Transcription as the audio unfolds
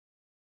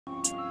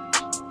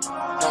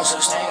no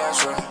such thing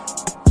as real.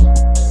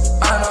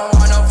 I don't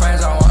want no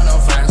friends, I want no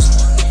friends.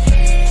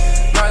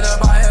 Rather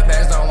buy a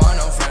Benz, don't want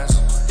no friends.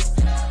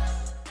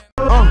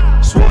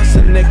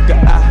 Schwarzenegger,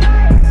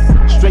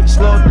 straight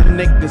slow the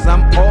niggas.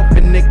 I'm off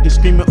and niggas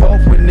screaming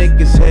off with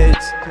niggas'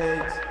 heads.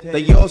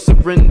 They all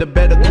surrender,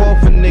 better call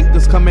for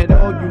niggas. Come at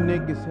all you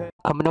niggas' heads.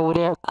 Coming over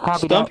there,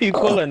 copy that. Stumpy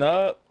pulling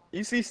up.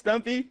 You see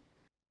Stumpy?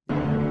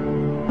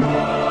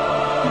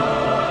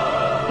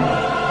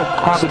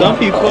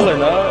 Stumpy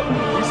pulling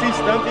up. You see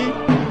Stumpy?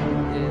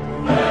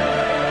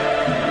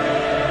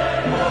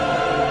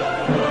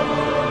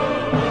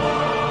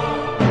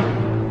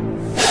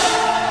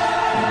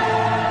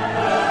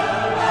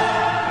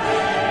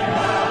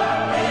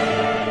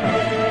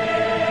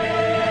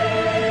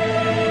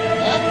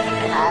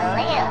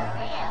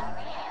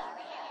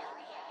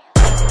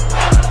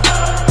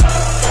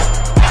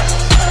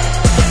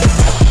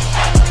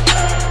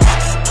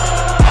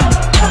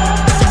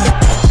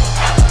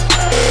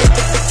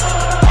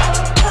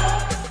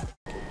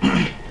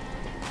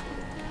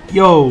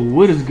 Yo,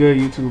 what is good,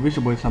 YouTube? It's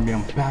your boy Stumpy.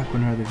 I'm back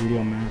with another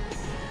video, man.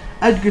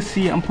 As you can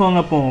see, I'm pulling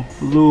up on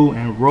Flu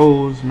and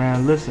Rose,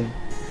 man. Listen,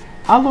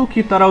 I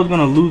low-key thought I was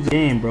gonna lose the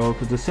game, bro,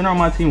 because the center on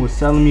my team was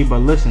selling me. But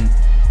listen,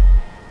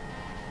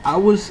 I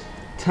was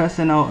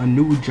testing out a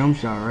new jump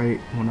shot, right,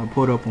 when I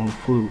pulled up on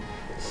Flu.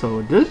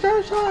 So this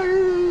jump shot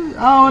is,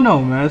 I don't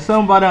know, man.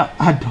 Something about that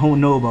I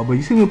don't know about. But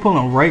you see me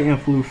pulling right in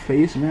Flu's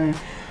face, man.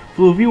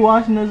 Flu, if you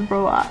watching this,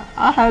 bro,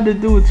 I had to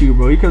do it to you,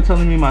 bro. You kept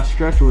telling me my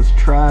stretch was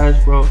trash,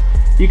 bro.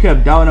 You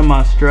kept doubting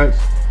my stretch,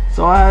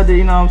 so I had to,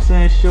 you know what I'm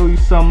saying, show you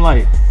some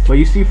light. But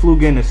you see Flu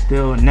getting a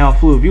steal. Now,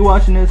 Flu, if you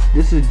watching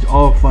this is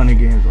all fun and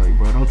games, like,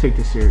 bro. Don't take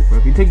this serious, bro.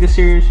 If you take this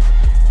serious,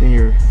 then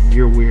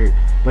you're weird.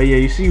 But yeah,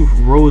 you see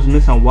Rose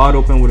missing wide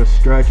open with a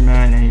stretch,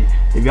 man. And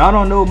if y'all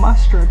don't know, my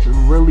stretch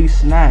really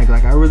snags.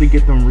 Like, I really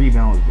get them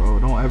rebounds, bro.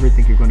 Don't ever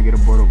think you're gonna get a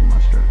board over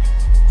my stretch.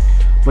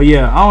 But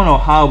yeah, I don't know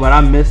how, but I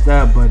missed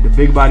that. But the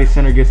big body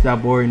center gets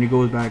that board and he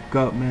goes back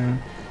up,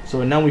 man.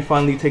 So now we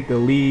finally take the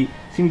lead.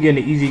 See me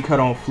getting an easy cut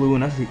on Flu,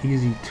 and that's an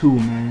easy 2,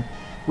 man.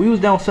 We was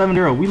down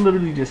 7-0. We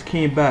literally just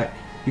came back.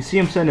 You see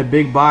him setting a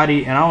big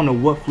body, and I don't know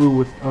what Flu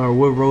was or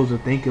what Rose was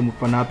thinking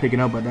for not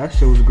picking up, but that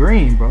shit was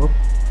green, bro.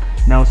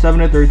 Now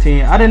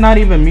 7-13. I did not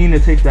even mean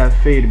to take that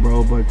fade,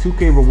 bro, but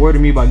 2K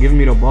rewarded me by giving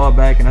me the ball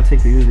back, and I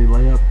take the easy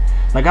layup.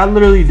 Like, I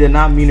literally did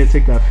not mean to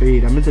take that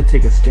fade. I meant to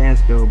take a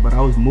standstill, but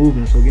I was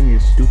moving, so give me a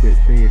stupid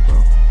fade,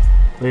 bro.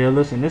 But yeah,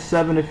 listen, it's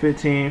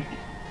 7-15.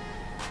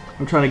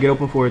 I'm trying to get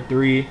open for a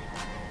 3.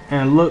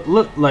 And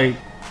look, like,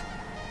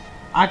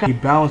 I got a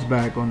bounce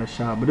back on the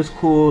shot, but it's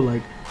cool.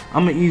 Like,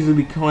 I'm an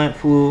easily clamp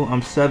Flu.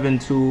 I'm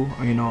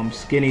 7'2", you know, I'm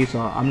skinny,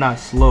 so I'm not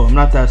slow. I'm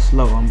not that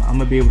slow. I'm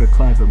gonna be able to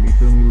clamp him, you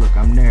feel me? Look,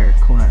 I'm there,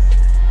 clamp.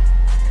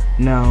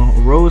 Now,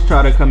 Rose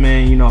tried to come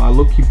in, you know, I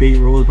low-key bait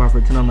Rose by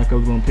pretending like I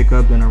was gonna pick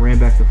up, then I ran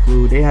back to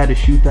Flu. They had to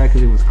shoot that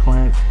because it was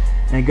clamped.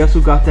 And guess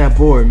who got that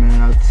board, man?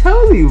 I'll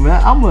tell you,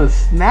 man, I'm a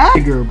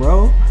snagger,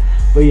 bro.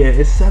 But yeah,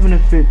 it's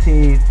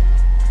 7-15.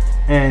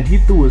 And he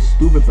threw a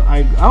stupid,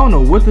 I don't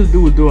know what this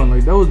dude was doing.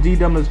 Like, that was the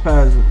dumbest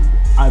pass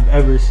I've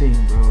ever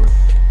seen, bro.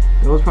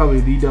 That was probably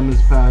the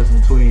dumbest pass in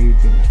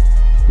 2018.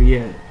 But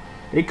yeah,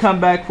 they come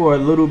back for a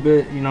little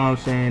bit, you know what I'm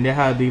saying? They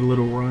had the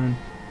little run.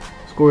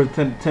 Scored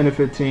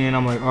 10-15.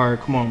 I'm like, alright,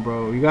 come on,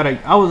 bro. You gotta,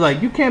 I was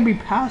like, you can't be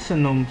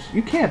passing them.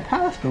 You can't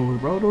pass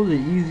those, bro. Those are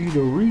easy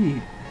to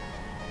read.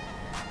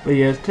 But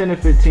yeah, it's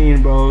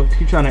 10-15, bro.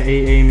 He trying to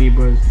AA me,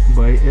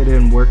 but it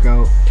didn't work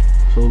out.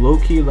 So low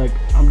key, like,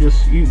 I'm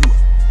just,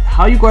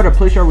 how you guard a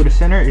play shot with a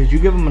center is you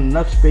give him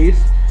enough space,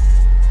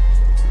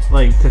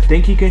 like, to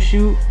think he can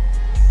shoot,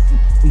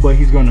 but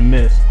he's gonna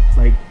miss.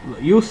 Like,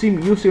 you'll see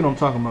what I'm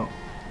talking about.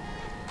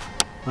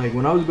 Like,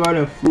 when I was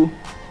guarding Flu,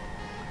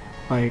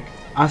 like,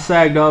 I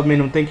sagged up, made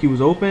him think he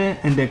was open,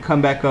 and then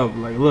come back up.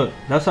 Like, look,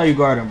 that's how you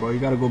guard him, bro. You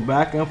gotta go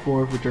back and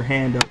forth with your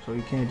hand up, so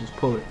you can't just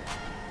pull it.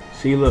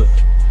 See, look,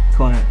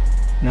 clamp.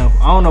 Now,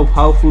 I don't know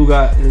how Flu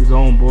got his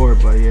own board,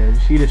 but yeah,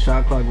 see the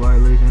shot clock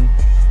violation.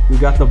 We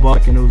got the ball,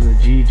 and it was a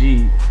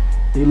GG.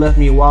 They left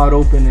me wide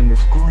open in the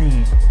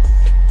screen.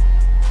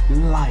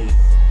 Light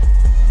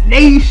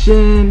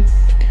nation.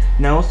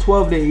 Now it's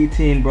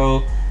 12-18,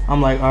 bro.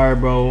 I'm like, all right,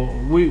 bro.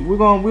 We're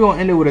gonna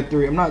end it with a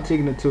 3. I'm not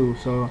taking a 2.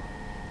 So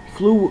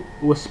Flu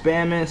was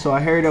spamming, so I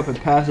hurried up and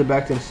passed it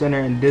back to the center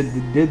and did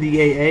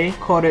the AA.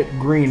 Caught it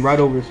green right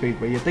over his face.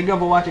 But yeah, thank y'all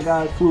for watching,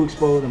 guys. Flu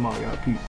exposed. I'm out, y'all. Peace.